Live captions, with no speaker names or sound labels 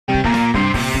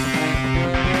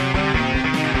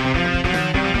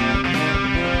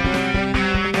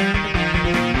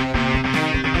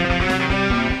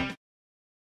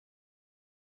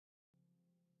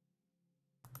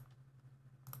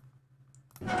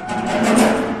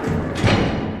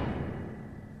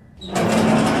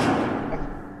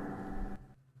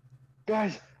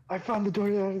Guys, I found the door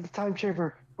out of the time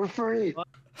chamber. We're free.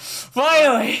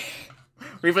 Finally!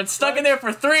 We've been stuck in there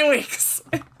for 3 weeks.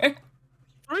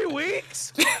 3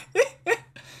 weeks?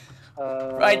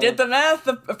 I did the math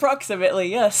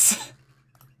approximately, yes.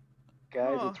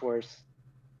 Guys, it's worse.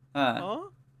 Huh?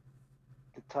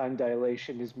 The time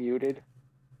dilation is muted.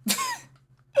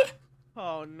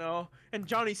 Oh no. And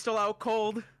Johnny's still out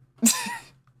cold.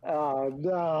 Oh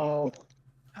no.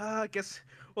 I guess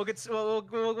we'll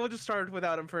just start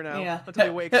without him for now. Yeah. Until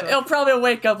he wakes up. He'll probably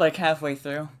wake up like halfway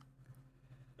through.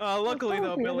 Luckily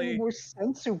though, Billy. More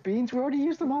sensu beans. We already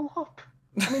used them all up.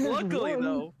 I mean,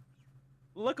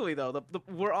 Luckily though,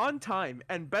 we're on time.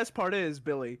 And best part is,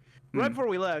 Billy, right before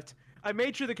we left, I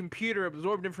made sure the computer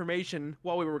absorbed information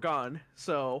while we were gone.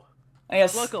 So, I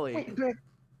guess. luckily,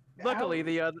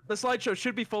 the slideshow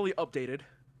should be fully updated.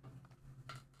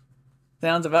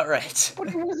 Sounds about right. But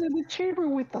he was in the chamber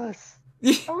with us.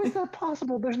 How is that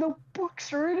possible? There's no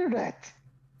books or internet.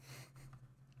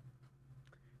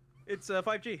 It's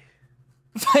 5G.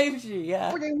 5G,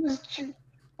 yeah. But it was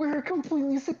we were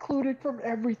completely secluded from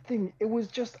everything. It was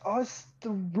just us, the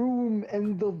room,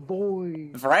 and the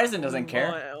void. Verizon doesn't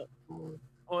care.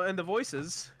 Well, and the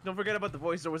voices. Don't forget about the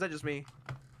voices, or was that just me?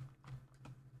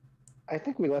 I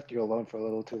think we left you alone for a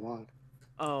little too long.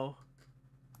 Oh.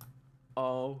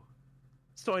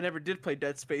 So I never did play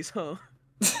Dead Space, huh?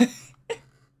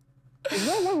 Is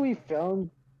that why we found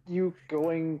you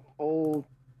going old,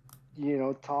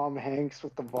 Tom Hanks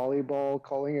with the volleyball,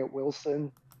 calling it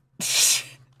Wilson?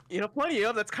 Plenty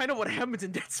of. That's kind of what happens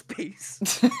in Dead Space.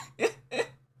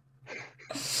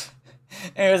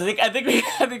 Anyways, I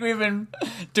think we've been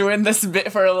doing this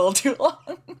bit for a little too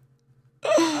long.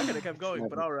 I could have kept going,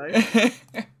 but all right.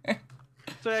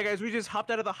 So yeah, guys, we just hopped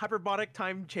out of the hyperbolic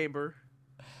time chamber.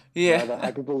 Yeah. The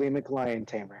hyperbolemic lion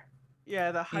tamer.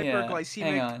 Yeah, the hyperglycemic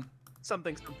hang on.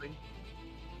 something.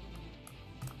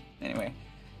 Anyway.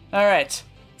 Alright.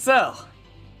 So,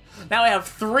 now I have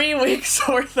 3 weeks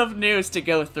worth of news to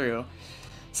go through.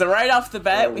 So right off the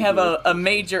bat, we have a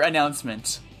major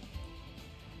announcement.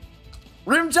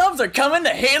 Rim jobs are coming to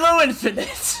Halo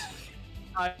Infinite!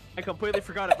 I completely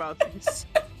forgot about this.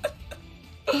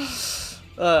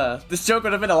 This joke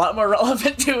would have been a lot more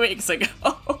relevant 2 weeks ago.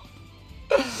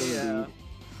 Yeah.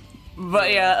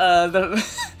 But yeah,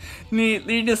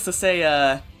 needless to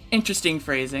say, interesting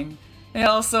phrasing. And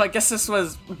also, I guess this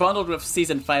was bundled with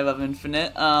Season 5 of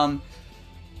Infinite.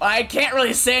 I can't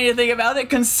really say anything about it,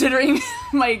 considering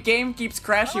my game keeps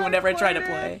crashing whenever I try to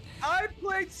play. I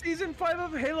played Season 5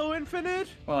 of Halo Infinite!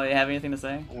 Well, you have anything to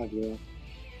say? Oh, yeah.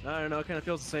 I don't know, it kind of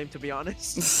feels the same, to be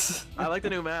honest. I like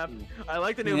the new map. I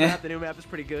like the new map. The new map is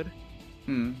pretty good.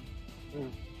 Okay.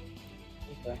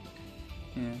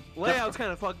 Yeah. Layout's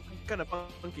kind of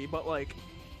funky, but like...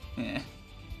 Yeah.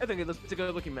 I think it's a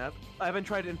good looking map. I haven't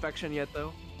tried Infection yet,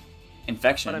 though.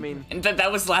 Infection? But I mean... And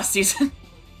that was last season?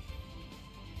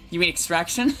 You mean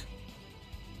Extraction?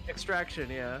 Extraction,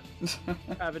 yeah. I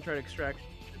haven't tried Extraction.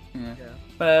 Yeah.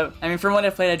 But, I mean, from what I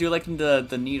played, I do like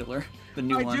the Needler. The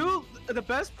new one. I do. The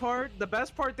best part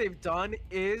they've done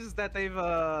is that they've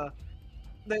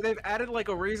added like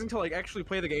a reason to like actually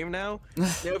play the game now.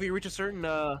 If you reach a certain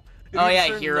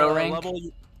hero rank level,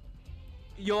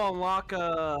 you'll unlock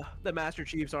the Master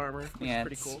Chief's armor, which is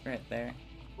pretty cool. Right there.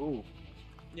 Ooh.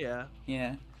 Yeah.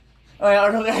 Yeah. Oh yeah,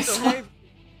 earlier I saw.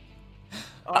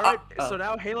 Alright, so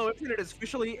now Halo Infinite is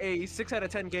officially a 6 out of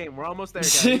 10 game. We're almost there,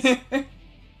 guys.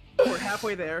 We're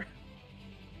halfway there.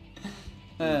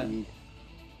 By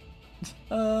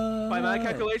my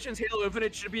calculations, Halo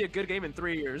Infinite should be a good game in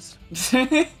 3 years.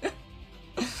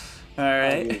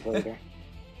 Alright.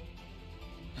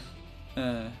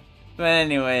 But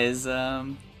anyways, yeah,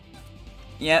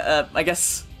 I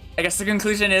guess the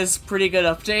conclusion is pretty good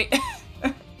update.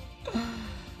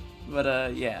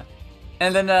 But yeah.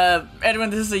 And then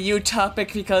Edwin, this is a you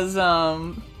topic because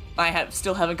I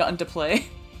still haven't gotten to play.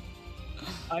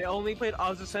 I only played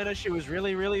Azucena. She was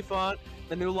really fun.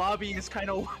 The new lobby is kind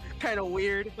of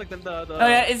weird. Like the oh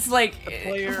yeah, it's like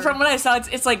from what I saw,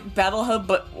 it's like Battle Hub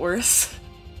but worse.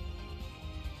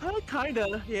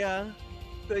 Kinda, yeah.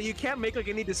 You can't make like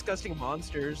any disgusting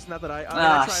monsters. Not that I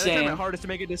try my hardest to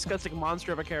make a disgusting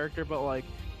monster of a character, but like,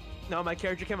 no, my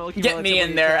character can't look. Get me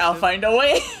in there. I'll find a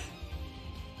way.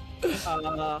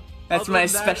 That's my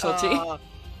specialty.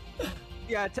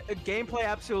 Yeah, gameplay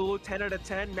absolute 10 out of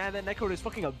 10. Man, that netcode is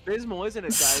fucking abysmal, isn't it,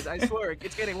 guys? I swear,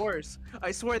 it's getting worse.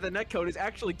 I swear the netcode is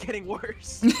actually getting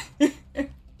worse.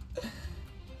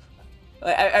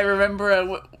 I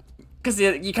remember because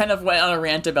you kind of went on a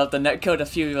rant about the netcode a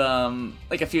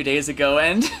few days ago,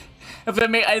 and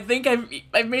I think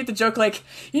I made the joke like,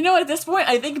 you know, at this point,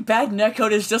 I think bad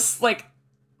netcode is just like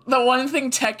the one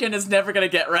thing Tekken is never gonna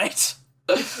get right.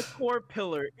 It's the core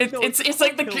pillar. It's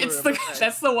like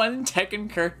that's the one Tekken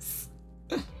curse.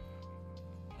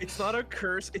 It's not a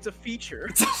curse. It's a feature.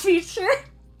 It's a feature.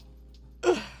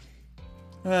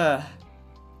 But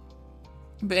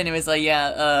anyways,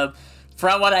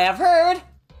 from what I have heard,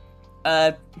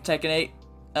 Tekken 8,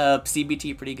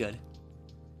 CBT pretty good.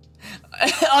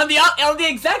 on the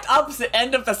exact opposite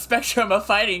end of the spectrum of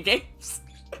fighting games.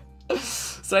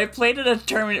 So I played in a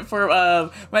tournament for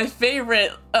my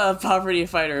favorite poverty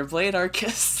fighter, Blade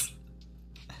Arcus.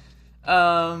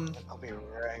 I'll be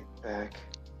right back.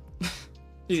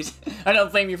 I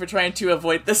don't blame you for trying to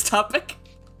avoid this topic.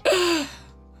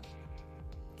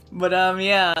 But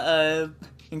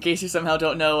in case you somehow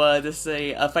don't know, this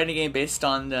is a fighting game based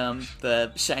on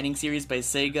the Shining series by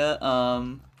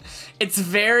Sega. It's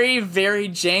very, very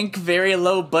jank, very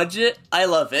low budget. I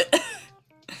love it.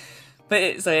 But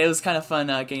it was kind of fun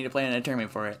getting to play in a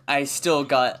tournament for it. I still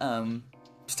got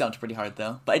stumped pretty hard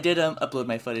though. But I did upload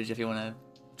my footage if you want to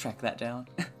track that down.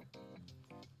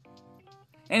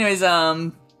 Anyways,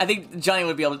 I think Johnny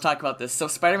would be able to talk about this. So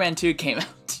Spider-Man 2 came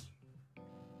out.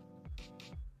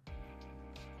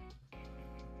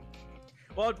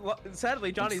 Well,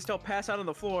 sadly, Johnny's still passed out on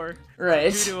the floor.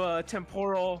 Right. Due to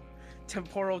temporal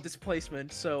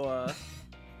displacement. So,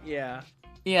 yeah.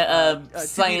 Yeah,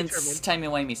 science,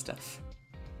 timey-wimey stuff.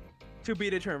 To be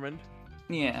determined.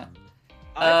 Yeah.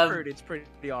 I've heard it's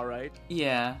pretty alright.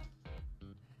 Yeah.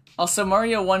 Also,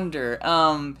 Mario Wonder.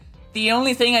 The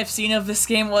only thing I've seen of this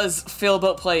game was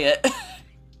Philboat play it.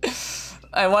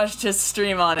 I watched his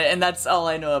stream on it, and that's all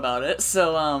I know about it.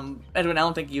 So, Edwin, I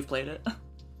don't think you've played it.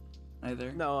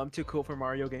 Either. No, I'm too cool for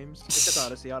Mario games. Except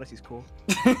Odyssey. Odyssey's cool.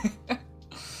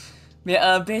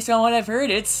 Yeah, based on what I've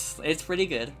heard, it's pretty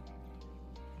good.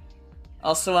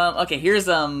 Also, okay, here's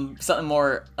something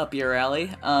more up your alley.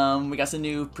 We got some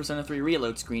new Persona 3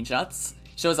 Reload screenshots.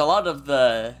 Shows a lot of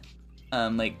the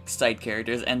side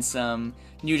characters and some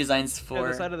new designs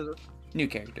for new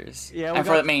characters. Yeah, and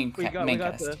for the main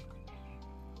cast.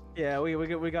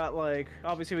 We got like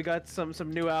obviously we got some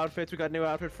new outfits. We got new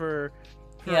outfit for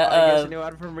I guess a new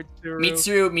outfit for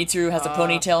Mitsuru. Mitsuru has a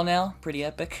ponytail now. Pretty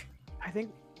epic. I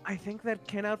think that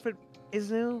Ken outfit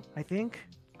is new. I don't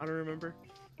remember.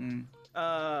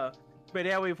 But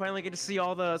yeah, we finally get to see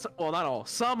all the not all,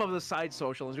 some of the side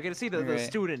social links. We get to see the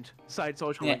student side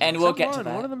social links. And we'll get to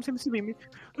that. One of them seems to be.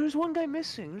 There's one guy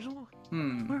missing. There's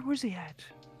one. Where's he at?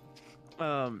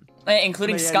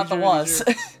 Including Scott the Waz.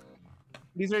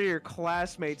 These are your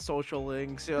classmate social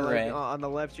links. You know, like, on the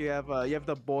left, you have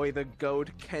the boy, the goat,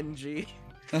 Kenji.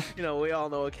 You know, we all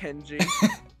know a Kenji.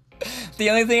 The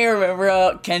only thing I remember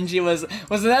Kenji wasn't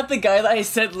that the guy that I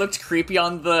said looked creepy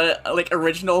on the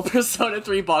original Persona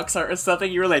 3 box art or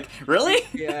something? You were like, really?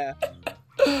 Yeah.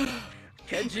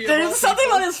 Kenji. There's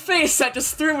something on his face that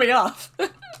just threw me off. I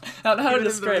don't know how to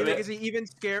describe it. Is he even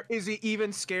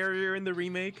scarier in the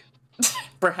remake?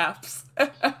 Perhaps.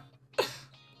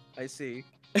 I see.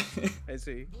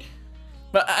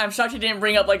 But I'm shocked you didn't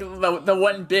bring up the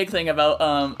one big thing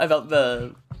about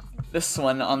this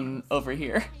one on over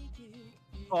here.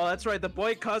 Oh, that's right. The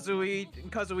boy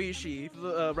Kazuichi,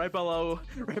 right below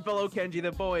Kenji.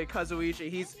 The boy Kazuichi.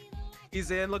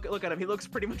 He's in. Look at him. He looks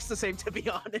pretty much the same, to be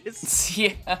honest.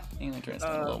 Yeah. I'm gonna try to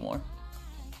stand a little more.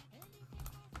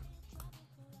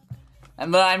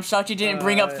 But I'm shocked you didn't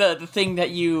bring up the thing that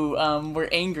you were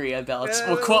angry about.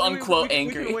 Well, quote unquote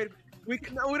angry. We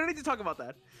don't need to talk about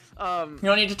that. You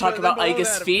don't need to talk about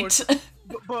Aiga's feet.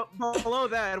 But below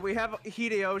that, we have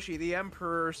Hideyoshi, the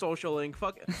Emperor social link.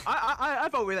 Fuck, I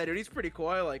vote with that dude. He's pretty cool.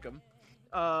 I like him.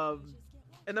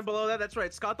 And then below that, that's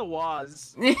right, Scott the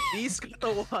Waz. The Scott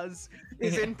the Waz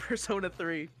is in Persona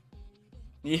 3.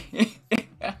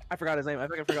 I forgot his name. I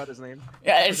think I forgot his name.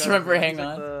 Yeah, I just remember. Hang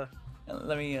on.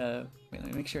 Let me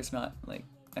make sure it's not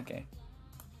okay.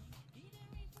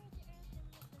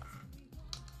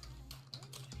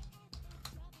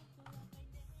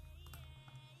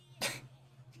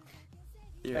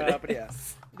 But yeah,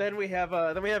 then we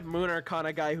have Moon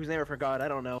Arcana guy whose name I forgot. I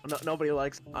don't know. Nobody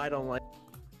likes. I don't like.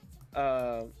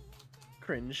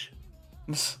 Cringe.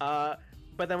 But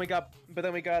then we got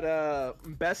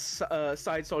best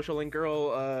side social link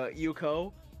girl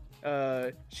Yuko.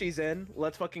 She's in.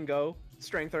 Let's fucking go.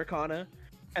 Strength Arcana.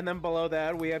 And then below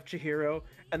that we have Chihiro.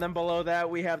 And then below that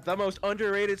we have the most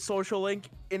underrated social link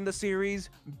in the series,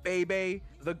 Bebe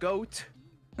the goat.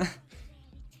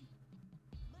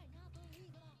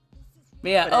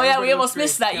 But yeah. But Oh yeah, everybody we looks almost great.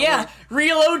 missed that. Can't Yeah,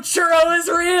 reload churro is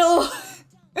real.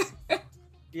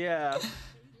 Yeah.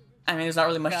 I mean, there's not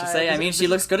really much to Yeah, say. I this- mean, this she is-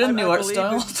 looks good in I new art believe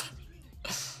style.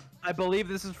 I believe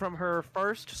this is from her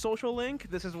first social link.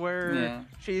 This is where Yeah.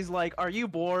 she's like, "Are you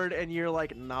bored?" And you're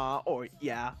like, "Nah," or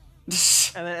 "Yeah."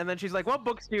 And then she's like, "What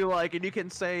books do you like?" And you can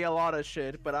say a lot of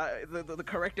shit, but the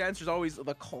correct answer is always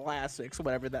the classics,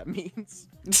 whatever that means.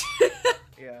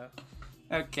 Yeah.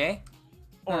 Okay.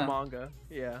 Or Huh. manga.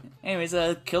 Yeah. Anyways,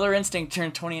 Killer Instinct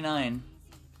turned 29.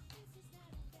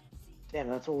 Damn,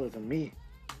 that's older than me.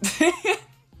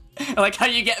 I like how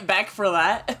you get back for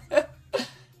that.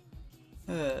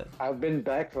 I've been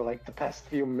back for like the past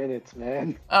few minutes,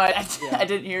 man. I Yeah.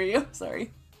 didn't hear you.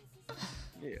 Sorry.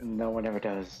 Yeah. No one ever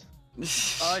does.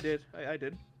 Oh, I did. I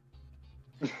did.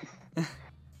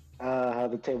 How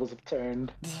the tables have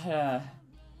turned.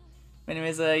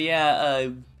 Anyways,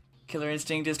 Killer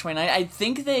Instinct is 29. I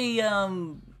think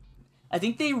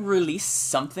they released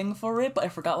something for it, but I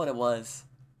forgot what it was.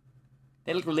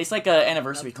 They released like a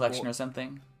anniversary That's collection cool. or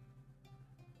something.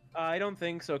 I don't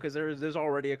think so, because there's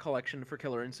already a collection for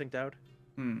Killer Instinct out.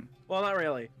 Well, not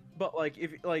really, but like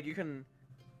if like you can.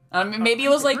 Maybe it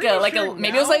was like pretty a sure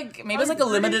maybe it was now- like maybe it was like a I'm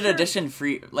pretty limited sure- edition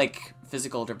free like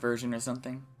physical version or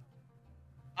something.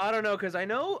 I don't know, because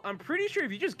I'm pretty sure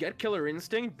if you just get Killer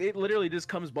Instinct, it literally just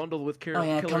comes bundled with Killer Oh,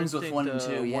 yeah, it Killer comes with Instinct, 1 and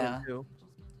 2, yeah. 2.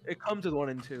 It comes with 1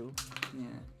 and 2. Yeah.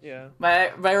 Yeah.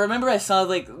 But I remember I saw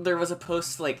like there was a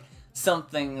post like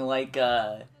something like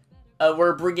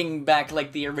we're bringing back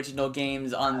like the original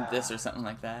games on this or something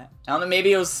like that. I don't know.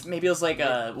 Maybe it was like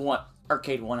a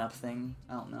arcade 1-up thing.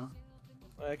 I don't know.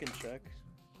 I can check.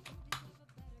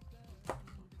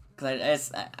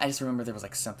 Cause I just remember there was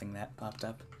like something that popped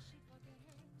up.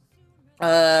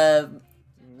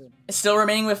 Still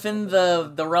remaining within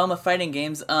the realm of fighting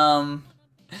games.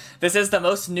 This is the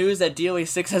most news that DOA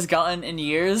 6 has gotten in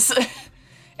years,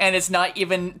 and it's not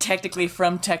even technically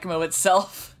from Tecmo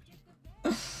itself.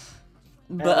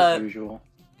 But As usual.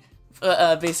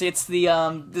 basically, it's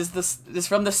the this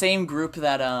from the same group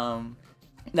that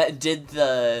that did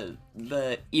the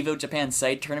Evo Japan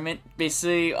side tournament.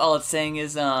 Basically, all it's saying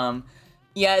is yeah,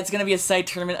 it's gonna be a side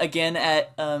tournament again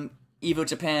at Evo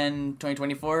Japan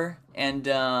 2024, and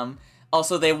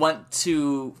also they want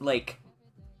to like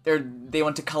they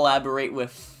want to collaborate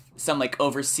with some like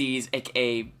overseas,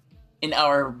 aka in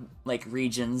our like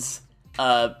regions,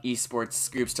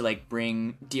 esports groups to like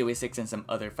bring DOA 6 and some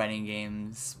other fighting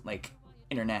games like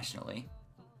internationally.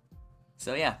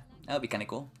 So yeah, that would be kind of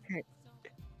cool.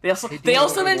 They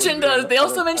also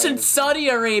mentioned Saudi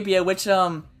Arabia, which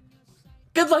good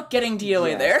luck getting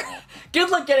DOA Yeah. there.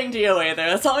 Good luck getting DOA there.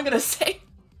 That's all I'm gonna say.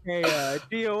 Hey,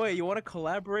 DOA, you want to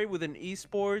collaborate with an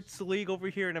esports league over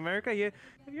here in America? You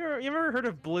ever heard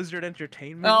of Blizzard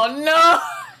Entertainment? Oh no!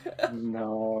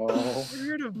 No. Have you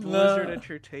heard of Blizzard No.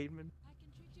 Entertainment?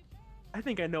 I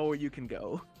think I know where you can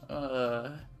go.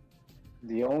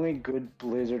 The only good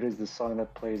Blizzard is the song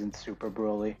that plays in Super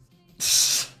Broly.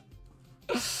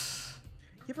 You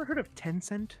ever heard of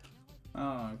Tencent?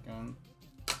 Oh god.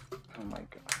 Oh my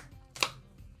god.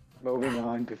 Moving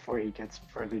on before he gets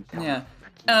further down. Yeah.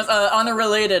 On a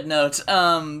related note,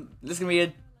 there's gonna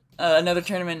be another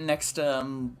tournament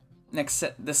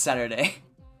this Saturday.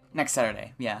 Next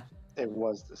Saturday, yeah. It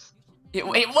was this. It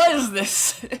was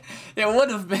this. It would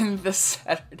have been this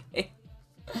Saturday.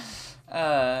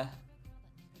 But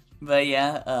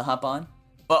yeah, hop on.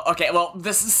 Well, okay. Well,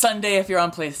 this is Sunday if you're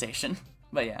on PlayStation.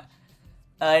 But yeah.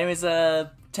 Anyways,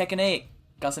 Tekken 8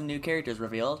 got some new characters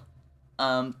revealed.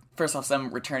 First off,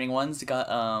 some returning ones. Got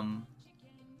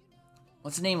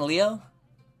what's his name? Leo?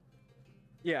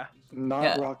 Yeah. Not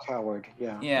Yeah. Rock Howard.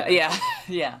 Yeah.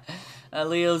 Yeah.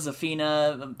 Leo,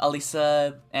 Zafina,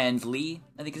 Alisa, and Lee,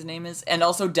 I think his name is. And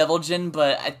also Deviljin,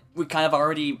 but we kind of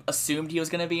already assumed he was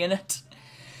going to be in it.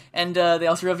 And they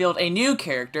also revealed a new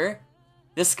character.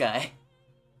 This guy.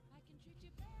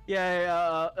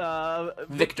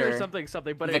 Victor something,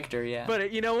 but Victor, yeah.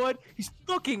 But you know what? He's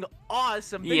fucking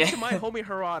awesome. Thanks Yeah. to my homie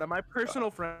Harada, my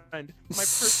personal friend,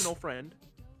 Harada.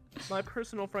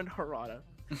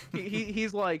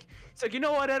 He's like, you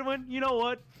know what, Edwin? You know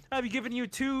what? I've given you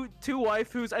two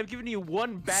waifus. I've given you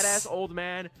one badass old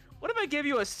man. What if I give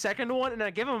you a second one and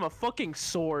I give him a fucking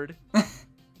sword?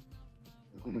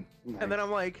 And then I'm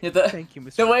like, Yeah, thank you,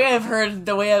 Mr. The way I've heard,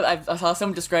 I saw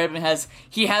someone describe him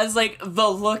he has like the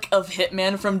look of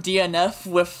Hitman from DNF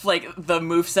with like the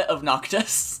moveset of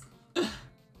Noctis.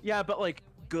 Yeah, but like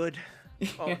good.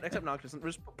 Oh, except Noctis.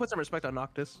 Put some respect on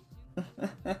Noctis.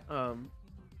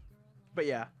 But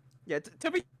yeah, Yeah,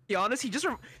 to be honest,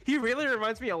 he really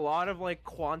reminds me a lot of like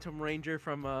Quantum Ranger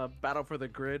from Battle for the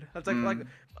Grid. That's like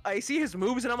I see his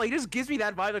moves and I'm like, he just gives me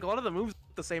that vibe. Like a lot of the moves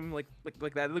look the same, like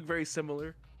that. They look very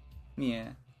similar. Yeah.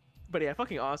 But yeah,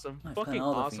 fucking awesome. I've Fucking done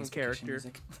all the awesome Phoenix Vacation character.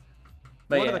 music.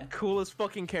 But One yeah. of the coolest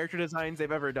fucking character designs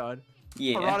they've ever done.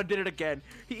 Yeah. Harada did it again.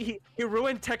 He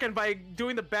ruined Tekken by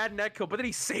doing the bad netcode, but then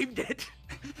he saved it.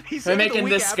 He By saved it making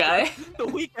this guy? The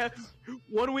week after,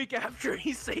 1 week after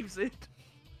he saves it.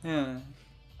 Yeah.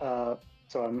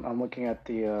 So I'm looking at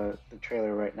the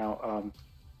trailer right now.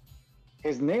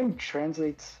 His name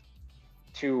translates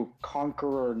to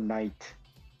Conqueror Knight.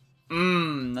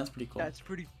 That's pretty cool. That's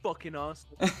pretty fucking awesome.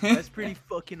 That's pretty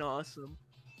fucking awesome.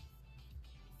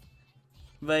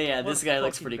 But yeah, What this a guy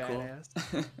looks fucking pretty cool.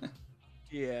 badass.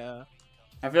 Yeah.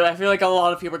 I feel like a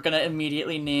lot of people are gonna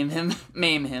immediately maim him.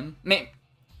 Maim him. Maim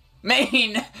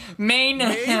him. Maim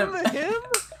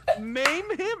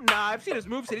him? Nah, I've seen his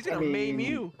moveset. He's gonna maim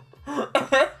you.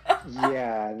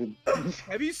 Yeah.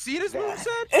 Have you seen his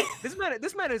moveset?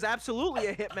 This man is absolutely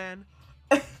a hitman.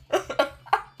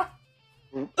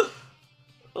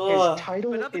 His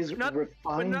title But is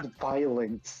Refined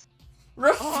Violence.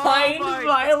 Refined my-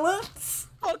 violence?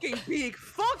 Fucking peak.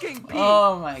 Fucking peak.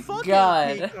 Oh my fucking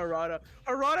god. Peak, Harada.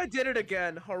 Harada did it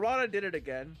again. Harada did it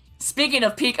again. Speaking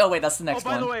of peak, oh wait, that's the next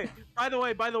By one.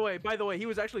 the way, he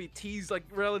was actually teased like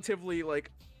relatively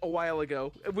like a while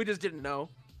ago. We just didn't know.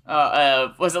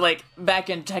 Was it like back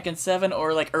in Tekken 7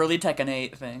 or like early Tekken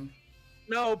 8 thing?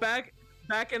 No, back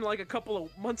in like a couple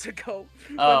of months ago.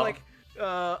 Oh.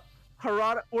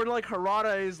 When like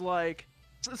Harada is like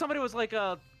somebody was like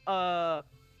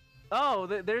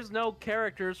there's no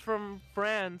characters from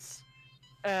France,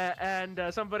 and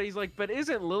somebody's like, but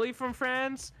isn't Lily from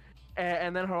France?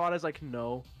 And then Harada's like,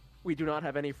 no, we do not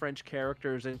have any French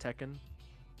characters in Tekken.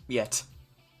 Yet.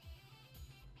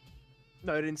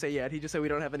 No, I didn't say yet. He just said we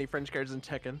don't have any French characters in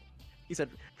Tekken. He said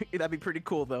that'd be pretty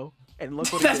cool though. And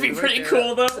look what That'd be pretty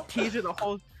cool though.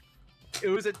 It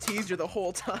was a teaser the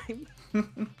whole time.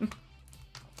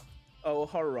 Oh,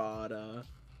 Harada.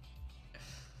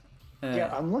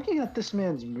 Yeah, I'm looking at this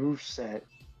man's moveset.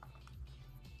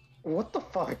 What the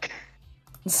fuck?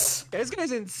 This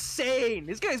guy's insane.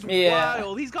 This guy's Yeah.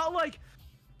 wild. He's got like,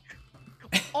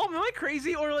 oh, am I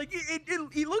crazy? Or like,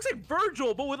 he looks like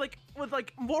Virgil, but with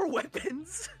like more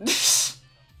weapons.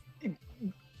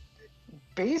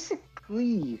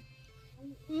 Basically,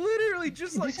 Literally,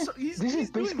 just like he's doing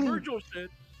basically- Virgil shit.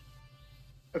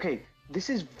 okay, this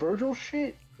is Virgil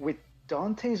shit with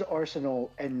Dante's Arsenal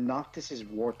and Noctis's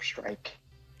Warp Strike.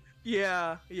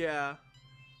 Yeah.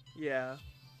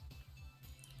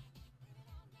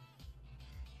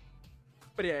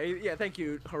 But yeah, thank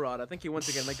you, Harada. Thank you once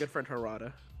again, my good friend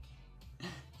Harada.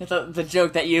 The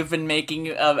joke that you've been making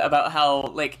about how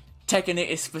like Tekken 8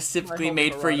 is specifically homie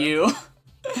made for Harada. you.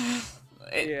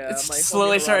 Yeah, It's my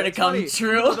slowly homie starting to Harada. come It's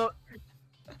true. funny,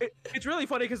 it's really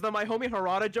funny because the my homie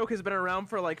Harada joke has been around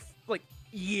for like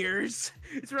years.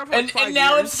 It's around for like 5 And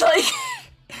now years. it's like,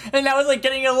 and now it's like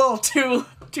getting a little too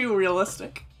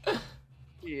realistic.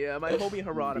 Yeah, my homie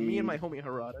Harada. Me and my homie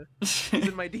Harada. He's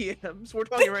in my DMs. We're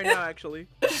talking right now, actually.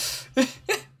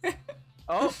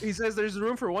 Oh, he says there's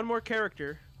room for one more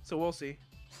character, so we'll see.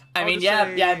 I I'll mean, just yeah,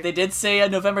 say- yeah, they did say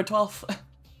November 12th.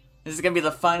 This is gonna be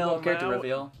the final Lamau- character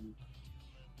reveal.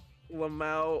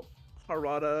 Lamau,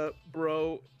 Harada,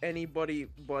 bro, anybody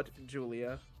but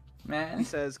Julia. He Man.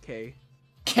 says K.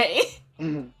 Okay.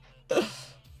 Mhm.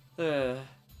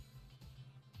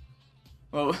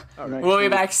 Well, Alright. we'll be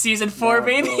back season 4, Yeah,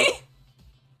 baby.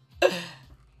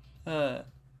 But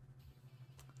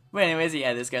anyways,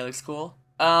 yeah, this guy looks cool.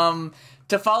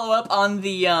 To follow up on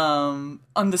the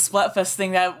Splatfest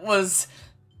thing that was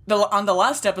on the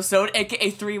last episode, aka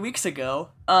 3 weeks ago,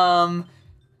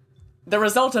 the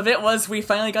result of it was we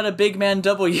finally got a big man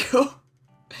W.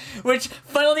 Which,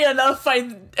 funnily enough,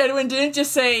 Edwin didn't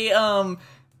just say,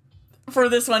 for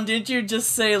this one, didn't you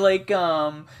just say, like,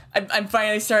 I'm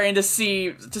finally starting to see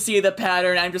the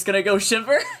pattern, I'm just gonna go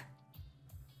shiver?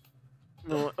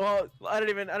 No, well, I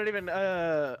didn't even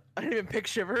pick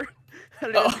Shiver. I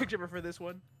didn't even pick Shiver for this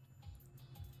one.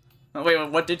 Oh, wait,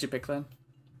 what did you pick then?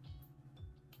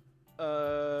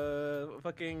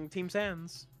 Fucking Team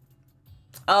Sans.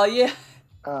 Oh, yeah.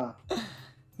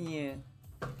 Yeah.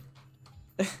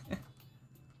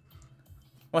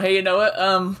 Well, hey, you know what?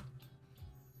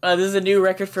 This is a new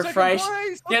record for Second Fry.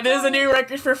 place! Yeah, this is a new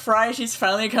record for Fry. She's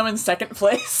finally come in 2nd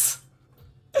place.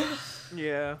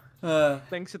 Yeah. Uh,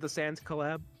 Thanks to the Sans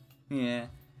collab. yeah.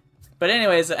 But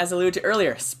anyways, as alluded to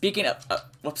earlier, speaking of...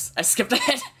 whoops, I skipped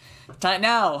ahead.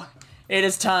 Now, it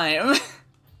is time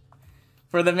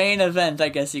for the main event, I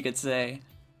guess you could say.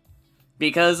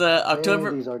 Because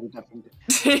October. These already definitely.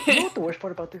 You know what the worst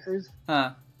part about this is?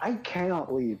 Huh? I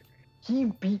cannot leave. He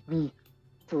beat me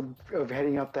of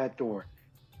heading out that door.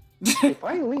 If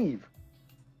I leave,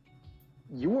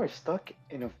 you are stuck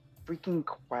in a freaking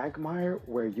quagmire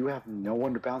where you have no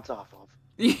one to bounce off of.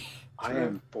 I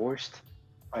am forced,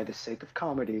 by the sake of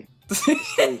comedy, to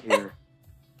stay here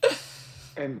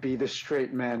and be the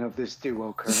straight man of this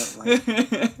duo currently.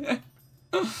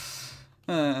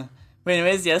 But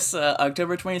anyways, yes,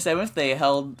 October 27th, they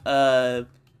held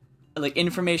like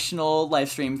informational live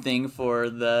stream thing for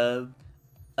the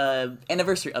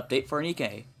anniversary update for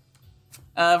Nikke.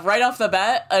 Right off the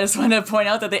bat, I just want to point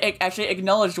out that they actually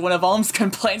acknowledged one of Alm's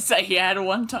complaints that he had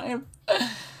one time.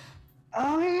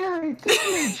 Oh yeah, I did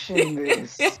mention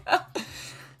this.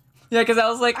 Yeah, because I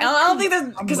was like, I don't think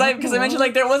that, because I mentioned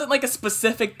like there wasn't like a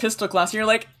specific pistol class, and you're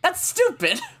like, that's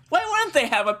stupid. Why wouldn't they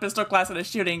have a pistol class in a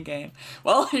shooting game?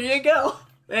 Well, here you go.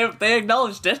 They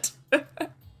acknowledged it.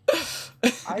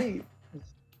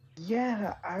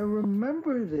 Yeah, I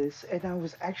remember this, and I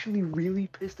was actually really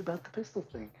pissed about the pistol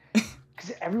thing.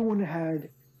 Because everyone had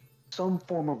some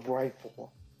form of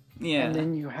rifle. Yeah. And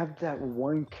then you have that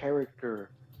one character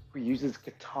who uses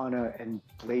katana and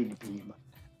blade beam.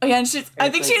 Oh yeah, and I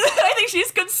think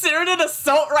she's considered an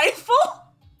assault rifle.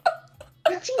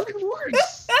 That's even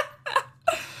worse.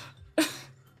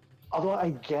 Although I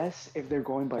guess if they're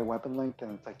going by weapon length,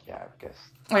 then it's like, yeah, I guess.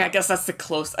 Oh, yeah, I guess that's the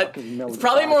close. It's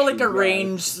probably more like a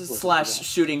range /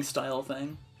 shooting style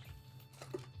thing.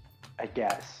 I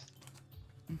guess.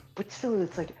 But still,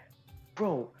 it's like,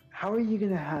 bro, how are you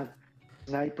gonna have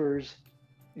snipers,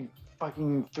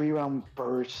 fucking 3-round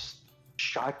bursts,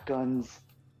 shotguns?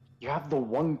 You have the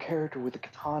one character with a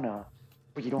katana,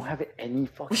 but you don't have any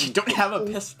fucking. You don't have a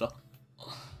pistol.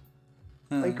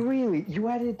 Like, really? You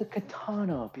added the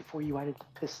katana before you added the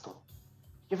pistol.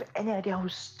 You have any idea how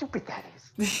stupid that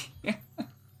is?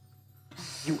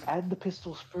 You add the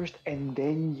pistols first, and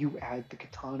then you add the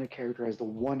katana character as the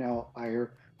one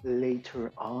outlier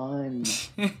later on.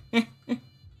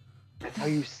 That's how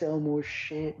you sell more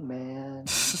shit, man.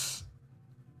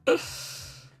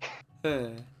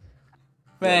 But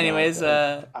anyways,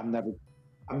 I'm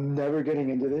never getting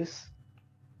into this.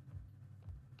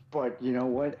 But you know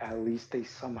what? At least they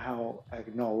somehow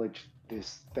acknowledged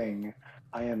this thing.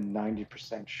 I am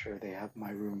 90% sure they have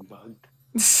my room bugged.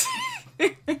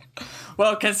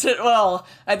 Well,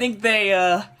 I think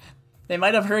they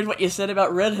might have heard what you said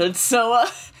about Red Hood. So,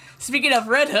 speaking of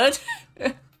Red Hood,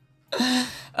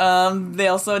 they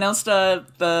also announced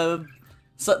the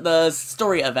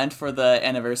story event for the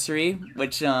anniversary,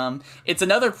 which it's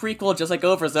another prequel just like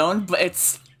Overzone, but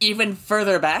it's even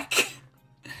further back.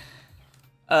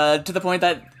 To the point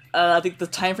that I think the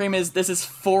time frame is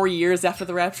 4 years after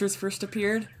the Raptures first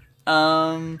appeared.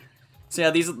 So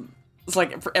yeah, it's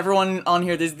like for everyone on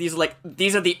here, these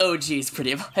are the OGs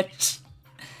pretty much,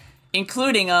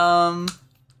 including oh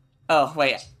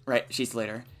wait, right, she's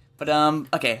later. But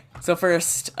okay, so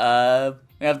first we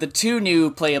have the two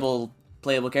new playable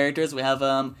characters. We have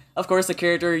of course the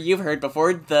character you've heard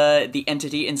before, the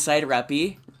entity inside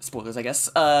Rappy. Spoilers, I guess.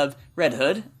 Red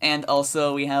Hood, and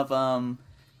also we have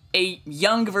a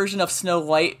young version of Snow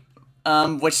White,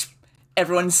 which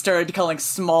everyone started calling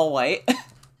Small White.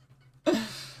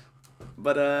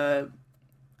 But,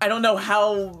 I don't know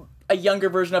how a younger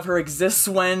version of her exists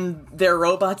when they're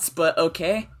robots, but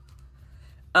okay.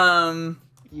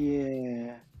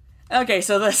 Yeah. Okay,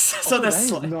 so this that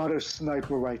is not a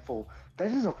sniper rifle.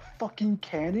 That is a fucking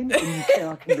cannon, and you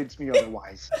cannot convince me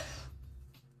otherwise.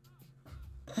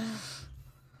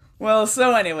 Well,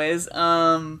 so anyways,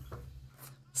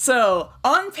 so,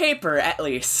 on paper, at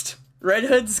least, Red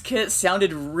Hood's kit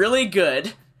sounded really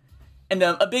good, and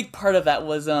a big part of that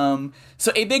was, so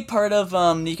a big part of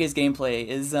Nikke's gameplay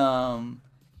is,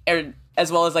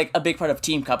 as well as, like, a big part of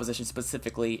team composition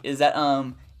specifically, is that,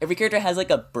 every character has, like,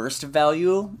 a burst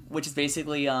value, which is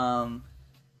basically, every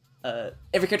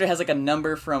character has, like, a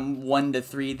number from 1 to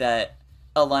 3 that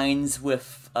aligns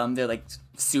with, their, like,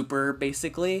 super,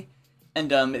 basically,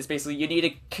 and, it's basically, you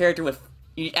need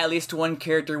at least one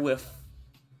character with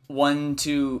 1,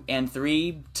 2, and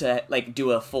 3 to like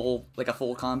do a full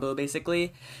combo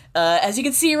basically. As you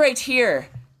can see right here,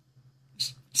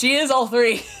 she is all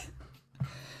 3.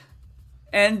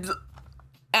 And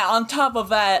on top of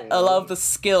that, a lot of the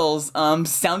skills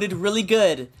sounded really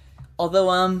good. Although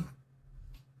well,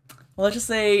 let's just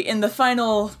say in the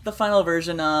final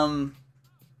version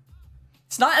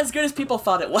it's not as good as people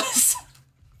thought it was.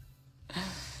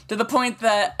 To the point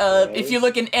that, if you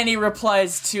look in any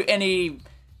replies to any,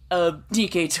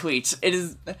 DK tweets, it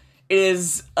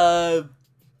is,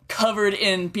 covered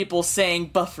in people saying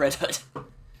buff Red Hood.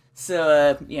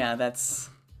 So, yeah, that's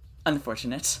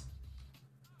unfortunate.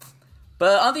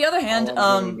 But on the other hand,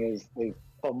 All I'm hearing is they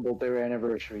fumbled their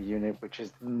anniversary unit, which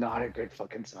is not a good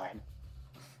fucking sign.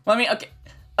 well, I mean,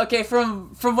 okay,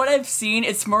 from what I've seen,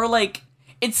 it's more like,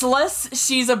 it's less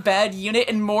she's a bad unit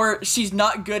and more she's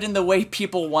not good in the way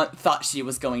people thought she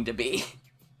was going to be.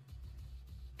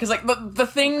 Because, like, the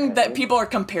thing that people are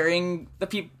comparing,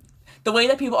 the way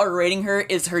that people are rating her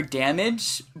is her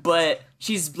damage, but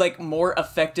she's, like, more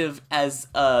effective as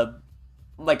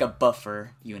like a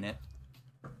buffer unit.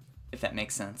 If that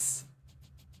makes sense.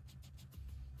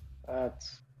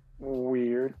 That's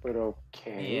weird, but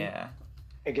okay. Yeah.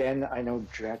 Again, I know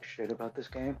jack shit about this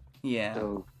game. Yeah.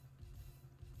 So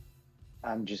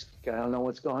I don't know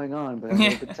what's going on, but I'm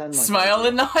gonna pretend like Smile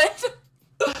and nod.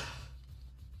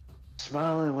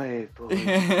 Smile and wave, boys.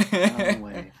 Smile and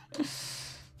wave.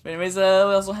 But anyways, we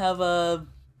also have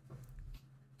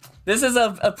this is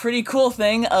a pretty cool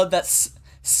thing. That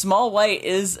Small White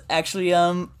is actually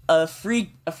a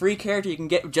free character you can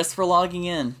get just for logging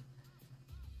in.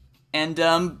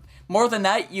 And more than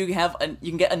that, you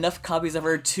can get enough copies of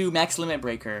her to max limit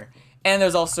break her. And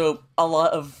there's also a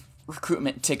lot of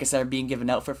recruitment tickets that are being given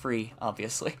out for free,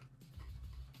 obviously.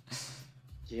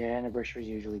 Yeah, anniversaries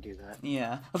usually do that.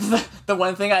 Yeah. The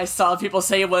one thing I saw people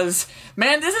say was,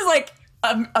 man, this is like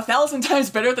 1,000 times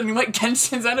better than what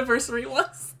Genshin's anniversary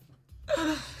was.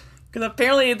 Because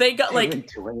apparently they got like... They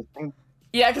didn't do anything.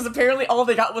 Yeah, because apparently all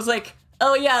they got was like,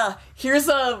 oh yeah, here's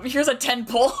a 10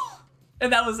 pull.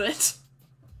 And that was it.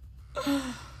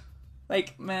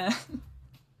 Like, man.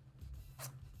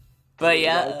 But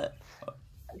yeah.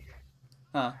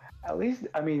 Huh. At least,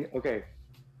 I mean, okay.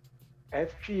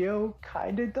 FGO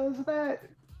kinda does that,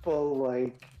 but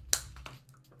like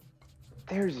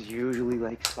there's usually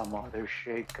like some other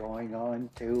shit going on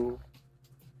too.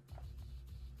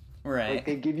 Right. Like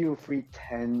they give you a free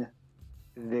 10,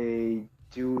 they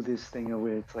do this thing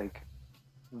where it's like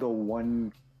the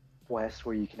one quest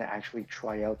where you can actually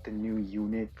try out the new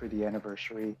unit for the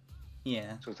anniversary.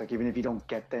 Yeah. So it's like even if you don't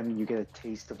get them, you get a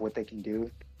taste of what they can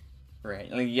do. Right.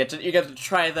 Like you get to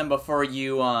try them before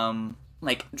you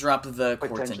like drop the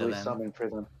quartz into Potentially them. summon for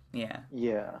them. Yeah.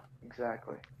 Yeah,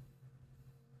 exactly.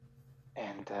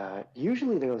 And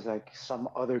usually there was like some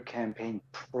other campaign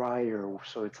prior,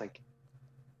 so it's like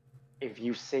if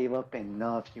you save up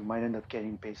enough, you might end up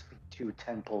getting basically 2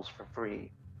 10 pulls for free,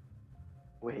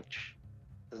 which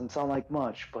doesn't sound like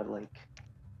much, but like,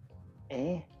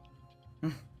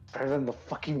 better than the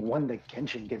fucking one that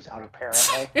Genshin gives out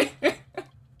apparently.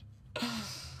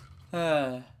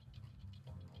 But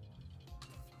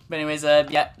anyways,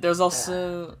 yeah, there's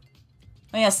also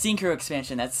Synchro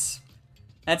expansion. That's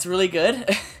really good.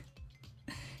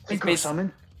 Synchro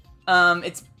summon?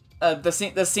 It's the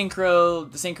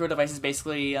synchro device is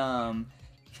basically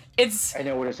it's I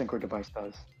know what a synchro device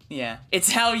does. Yeah,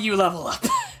 it's how you level up,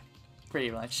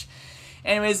 pretty much.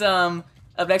 Anyways, up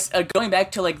next, going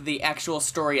back to like the actual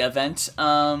story event,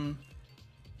 in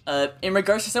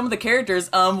regards to some of the characters,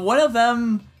 one of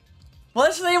them, well,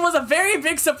 actually, it was a very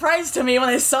big surprise to me when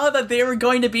I saw that they were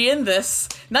going to be in this.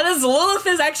 And that is Lilith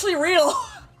is actually real.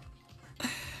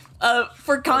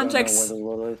 For context, I don't know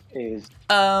what a Lilith is.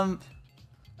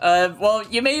 well,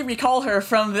 you may recall her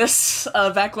from this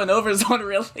back when Overzone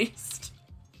released.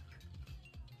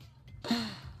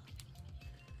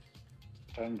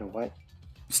 Starting to what?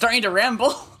 Starting to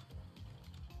ramble.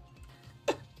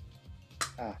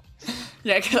 Ah.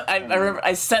 Yeah, 'cause I remember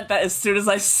I sent that as soon as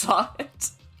I saw it.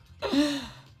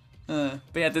 But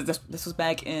yeah, this was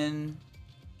back in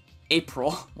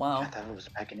April. Wow. I thought it was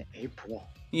back in April.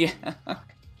 Yeah.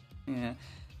 Yeah.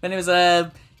 But it was,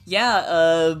 I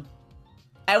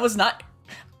was not...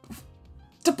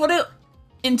 To put it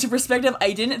into perspective,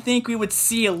 I didn't think we would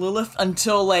see a Lilith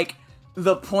until, like,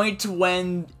 the point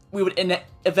when we would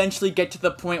eventually get to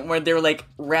the point where they were, like,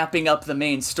 wrapping up the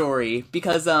main story.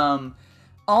 Because, I'm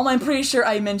pretty sure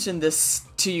I mentioned this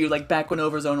to you, like, back when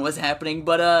Overzone was happening,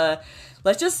 but,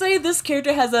 let's just say this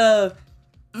character has a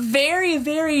very,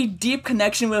 very deep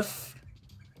connection with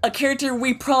a character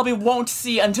we probably won't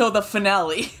see until the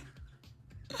finale.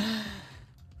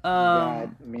 That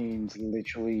means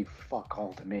literally fuck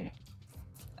all to me.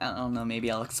 I don't know, maybe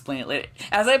I'll explain it later.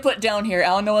 As I put down here, I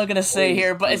don't know what I'm gonna say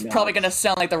here, but it's probably gonna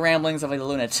sound like the ramblings of a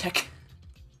lunatic.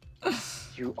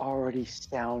 You already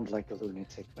sound like a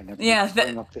lunatic whenever Yeah, you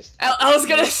bring up this. I was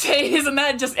gonna say, isn't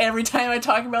that just every time I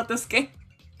talk about this game?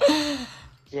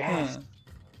 Yes.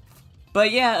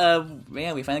 But yeah,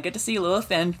 we finally get to see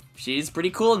Lilith, and she's pretty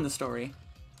cool in the story.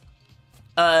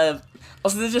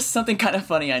 Also, there's just something kind of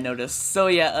funny I noticed. So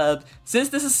yeah, since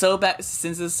this is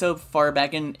so far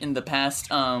back in the past,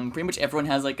 pretty much everyone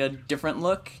has like a different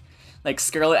look. Like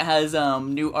Scarlet has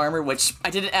new armor, which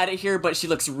I didn't add it here, but she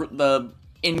looks the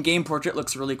in-game portrait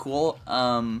looks really cool.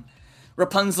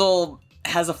 Rapunzel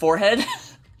has a forehead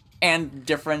and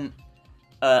different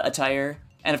attire,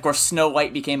 and of course Snow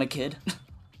White became a kid.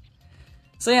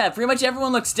 So yeah, pretty much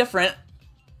everyone looks different.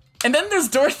 And then there's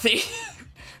Dorothy,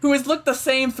 who has looked the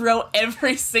same throughout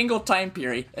every single time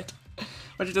period,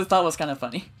 which I just thought was kind of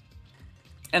funny.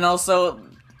 And also,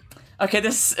 okay,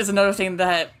 this is another thing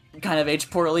that kind of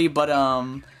aged poorly, but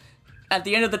at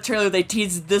the end of the trailer they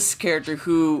teased this character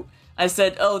who I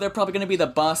said, oh, they're probably going to be the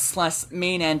boss /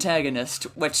 main antagonist,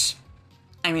 which,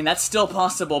 I mean, that's still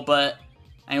possible, but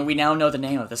I mean, we now know the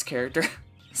name of this character,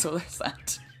 so there's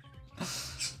that.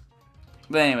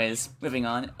 But anyways, moving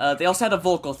on. They also had a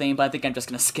vocal theme, but I think I'm just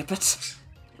gonna skip it.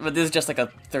 But this is just like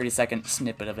a 30-second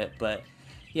snippet of it, but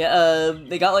yeah,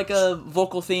 they got like a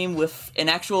vocal theme with an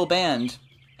actual band.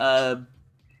 I've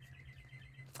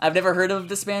never heard of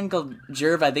this band called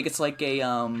CHURRO. I think it's like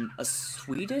a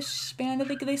Swedish band, I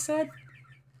think they said.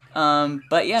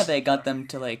 But yeah, they got them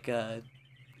to like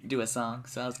do a song,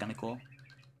 so that was kind of cool.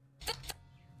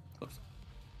 Oops.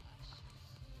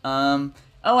 Oh,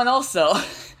 and also,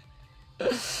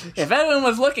 if anyone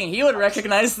was looking, he would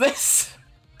recognize this.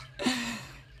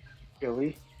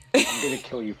 Billy, I'm gonna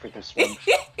kill you for this one.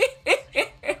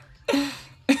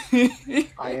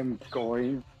 I am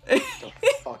going to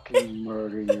fucking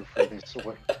murder you for this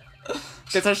one.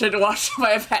 Guess I should watch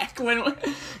my back when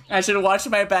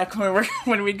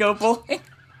we go bowling.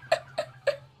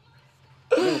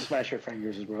 I'm gonna smash your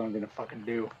fingers is what I'm gonna fucking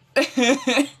do.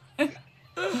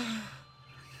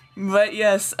 But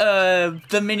yes, the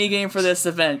minigame for this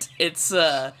event, it's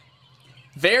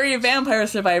very Vampire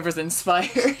Survivors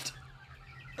inspired.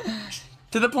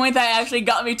 To the point that actually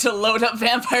got me to load up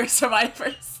Vampire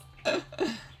Survivors. The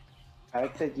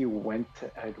fact that you went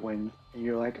to Edwin and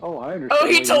you're like, oh, I understand. Oh,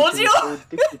 he told you? So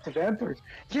addicted to vampires.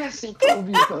 Yes, he told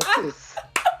me about this.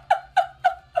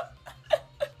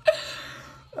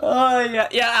 Oh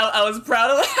yeah, I was proud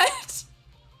of that.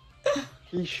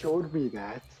 He showed me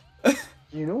that.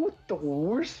 You know what the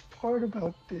worst part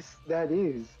about that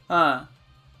is? Huh.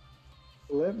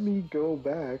 Let me go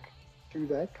back to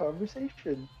that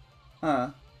conversation.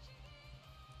 Huh.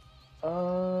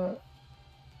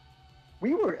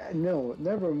 No,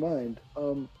 never mind.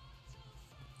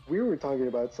 We were talking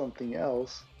about something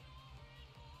else.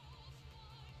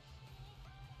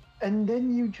 And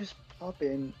then you just pop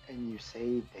in and you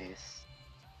say this.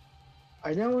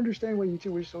 I now understand why you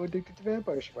two were so addicted to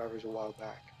Vampire Survivors a while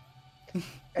back.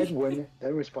 Edwin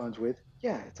then responds with,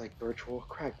 yeah, it's like virtual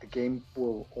crack. The game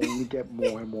will only get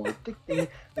more and more addicting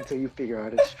until you figure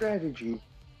out a strategy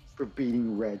for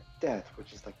beating Red Death,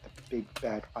 which is like the big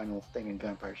bad final thing in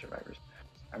Vampire Survivors.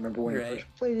 I remember when I first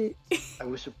played it, I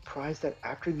was surprised that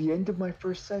after the end of my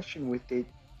first session with it,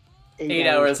 8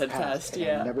 hours had passed, and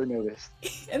yeah. I never noticed.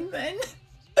 And then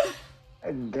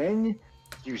then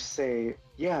you say,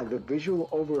 yeah, the visual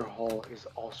overhaul is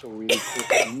also really cool.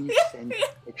 Can you send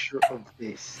a picture of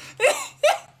this?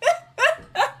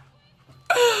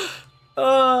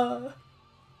 Yeah,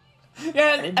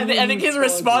 I think his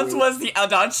response was the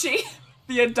Adachi.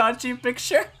 The Adachi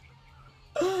picture.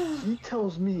 He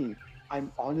tells me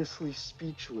I'm honestly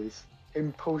speechless,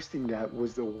 and posting that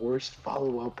was the worst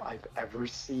follow-up I've ever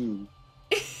seen.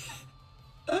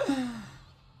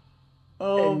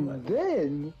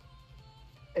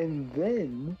 And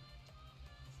then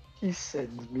he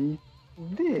sends me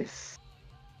this.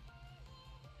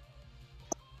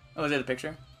 Oh, is it a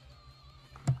picture?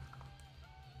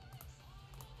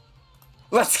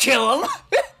 Let's kill him!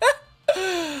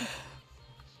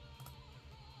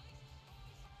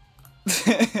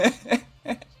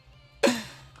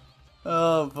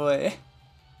 Oh boy.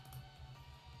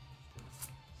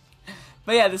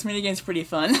 But yeah, this minigame's pretty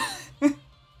fun.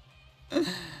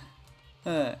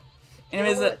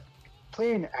 Anyways, you know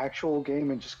play an actual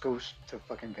game and just go to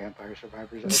fucking Vampire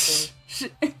Survivors.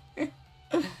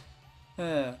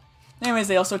 Anyways,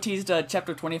 they also teased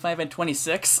chapter 25 and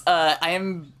 26.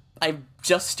 I'm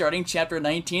just starting chapter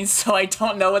 19, so I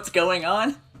don't know what's going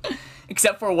on,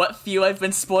 except for what few I've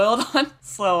been spoiled on.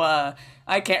 So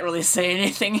I can't really say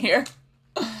anything here.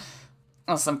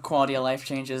 Oh, some quality of life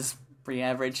changes, pretty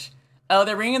average. Oh,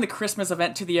 they're bringing the Christmas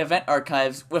event to the event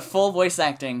archives with full voice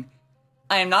acting.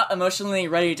 I am not emotionally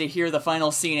ready to hear the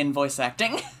final scene in voice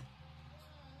acting.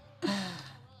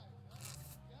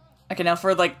 Okay, now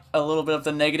for like a little bit of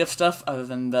the negative stuff, other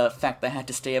than the fact that I had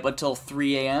to stay up until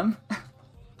 3 a.m.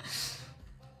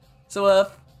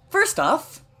 So, first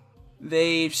off,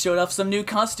 they showed off some new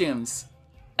costumes.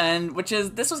 And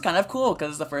this was kind of cool, because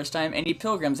it's the first time any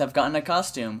pilgrims have gotten a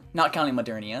costume. Not counting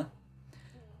Modernia.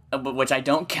 But which I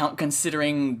don't count,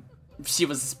 considering she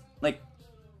was, like,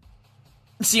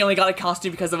 she only got a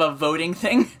costume because of a voting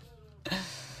thing.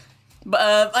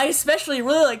 But I especially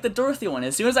really like the Dorothy one.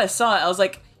 As soon as I saw it, I was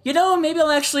like, you know, maybe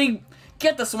I'll actually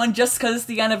get this one just because it's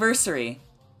the anniversary.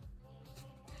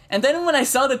 And then when I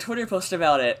saw the Twitter post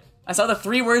about it, I saw the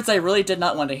 3 words I really did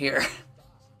not want to hear.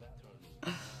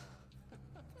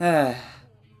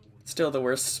 Still the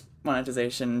worst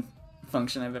monetization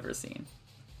function I've ever seen.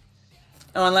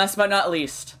 Oh, and last but not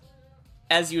least,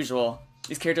 as usual,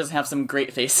 these characters have some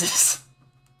great faces.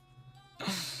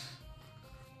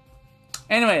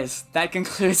 Anyways, that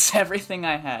concludes everything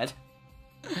I had.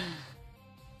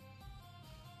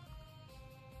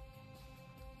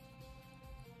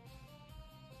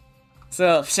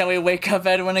 So, shall we wake up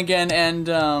Edwin again and,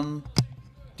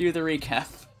 do the recap?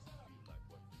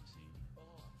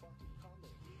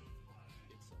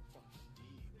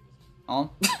 Oh.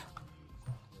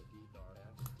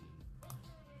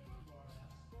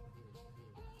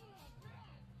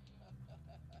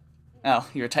 Oh,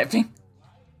 you were typing?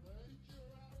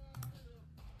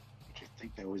 What do you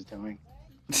think I was doing?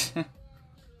 I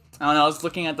don't know, I was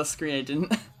looking at the screen, I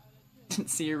didn't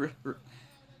see your...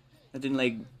 I didn't,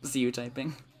 like, see you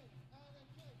typing.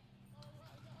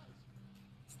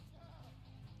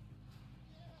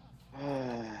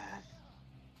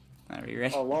 Are you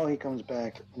ready? Oh, while he comes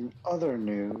back, in other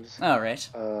news... Alright.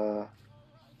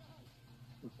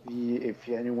 If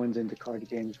anyone's into card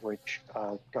games, which,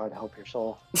 God help your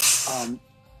soul,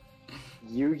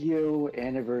 Yugioh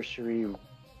Anniversary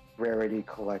Rarity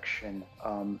Collection.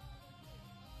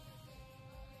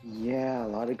 Yeah, a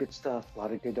lot of good stuff, a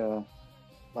lot of good,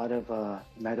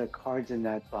 meta cards in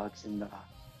that box, and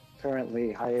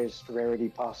currently highest rarity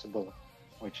possible,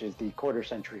 which is the quarter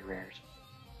century rares.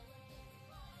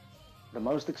 The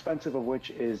most expensive of which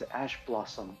is Ash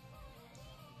Blossom.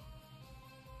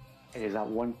 It is at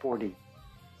 140.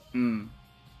 Hmm.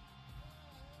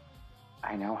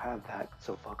 I now have that,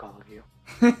 so fuck all of you.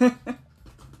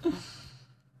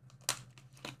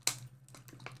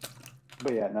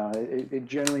 But yeah, no, it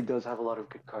generally does have a lot of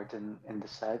good cards in the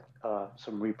set.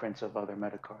 Some reprints of other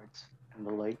meta cards and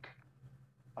the like.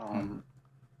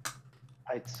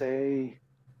 I'd say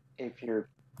if you're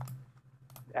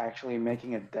actually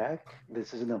making a deck,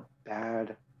 this isn't a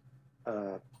bad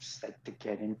set to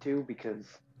get into, because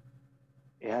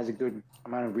it has a good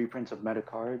amount of reprints of meta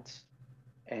cards.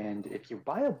 And if you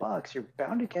buy a box, you're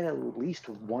bound to get at least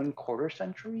 1 quarter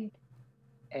century,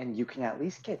 and you can at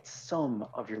least get some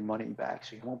of your money back,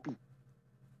 so you won't be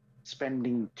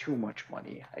spending too much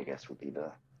money, I guess would be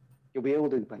the... You'll be able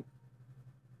to, like,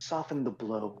 soften the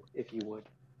blow, if you would.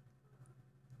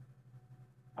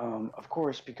 Of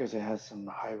course, because it has some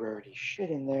high rarity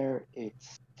shit in there,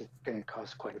 it's going to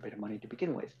cost quite a bit of money to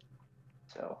begin with.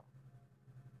 So,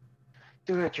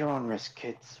 do it at your own risk,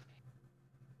 kids.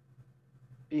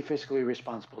 Be fiscally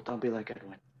responsible. Don't be like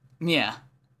Edwin. Yeah.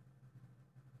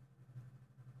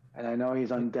 And I know he's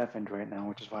undeafened right now,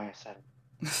 which is why I said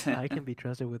it. I can be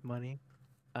trusted with money.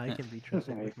 I can be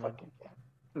trusted No, you with money. fucking can't.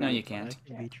 No, you can't. I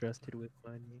can be trusted with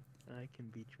money. I can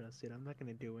be trusted. I'm not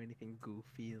gonna do anything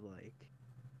goofy like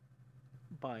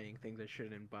buying things I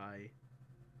shouldn't buy.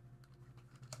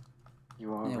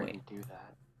 You already do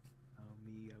that. Oh,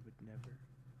 me, I would never.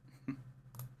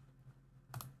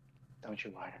 Don't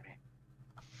you lie to me.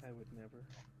 I would never.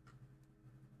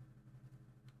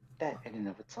 That in and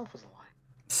of itself is a lie.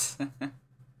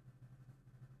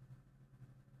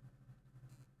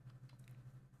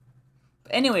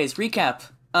 Anyways, recap.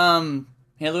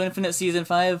 Halo Infinite Season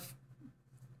 5,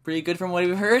 pretty good from what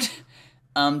we've heard.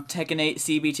 Tekken 8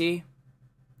 CBT.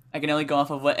 I can only go off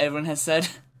of what everyone has said.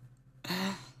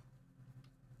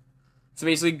 So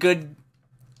basically good...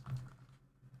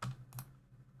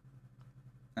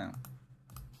 Oh.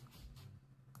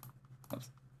 Oops.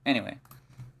 Anyway.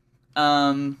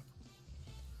 So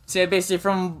yeah, basically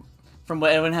from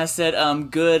what everyone has said,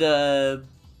 good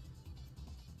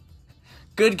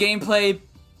gameplay.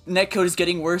 Netcode is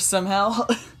getting worse somehow.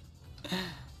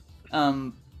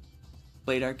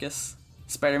 Blade Arcus.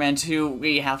 Spider-Man 2,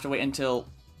 we have to wait until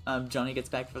Johnny gets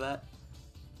back for that.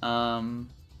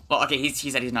 Well, okay, he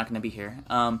said he's not going to be here.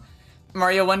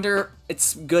 Mario Wonder,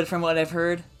 it's good from what I've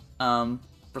heard.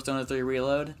 Persona 3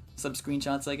 Reload. Some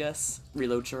screenshots, I guess.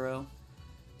 Reload CHURRO.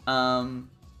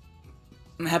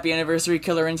 Happy Anniversary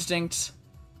Killer Instinct.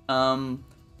 DWA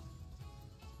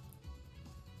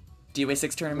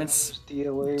 6 tournaments.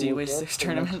 DWA 6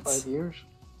 tournaments. 5 years.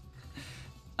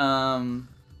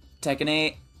 Tekken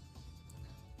 8.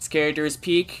 This character is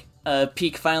Peak.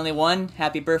 Peak finally won.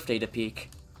 Happy birthday to Peak.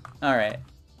 Alright.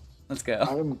 Let's go.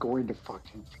 I am going to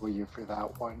fucking kill you for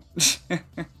that one.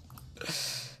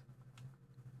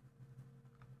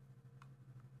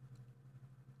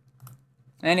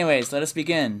 Anyways, let us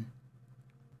begin.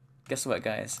 Guess what,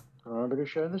 guys? I'm gonna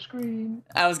share the screen.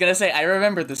 I was gonna say, I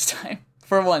remembered this time.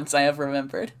 For once, I have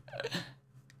remembered.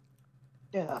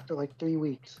 Yeah, after like 3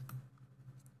 weeks.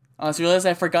 I just realized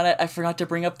I forgot to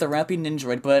bring up the rapping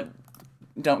Nindroid, but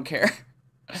don't care.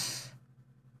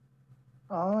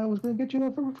 Oh, I was gonna get you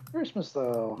that for Christmas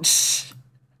though.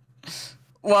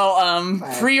 Well,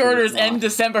 pre-orders not. end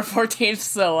December 14th,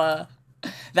 so,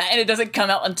 that and it doesn't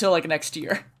come out until, like, next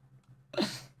year.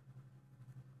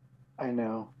 I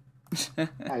know.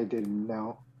 I didn't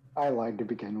know. I lied to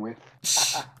begin with.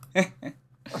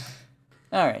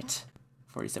 Alright.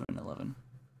 47:11.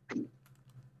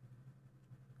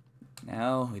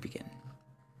 Now we begin.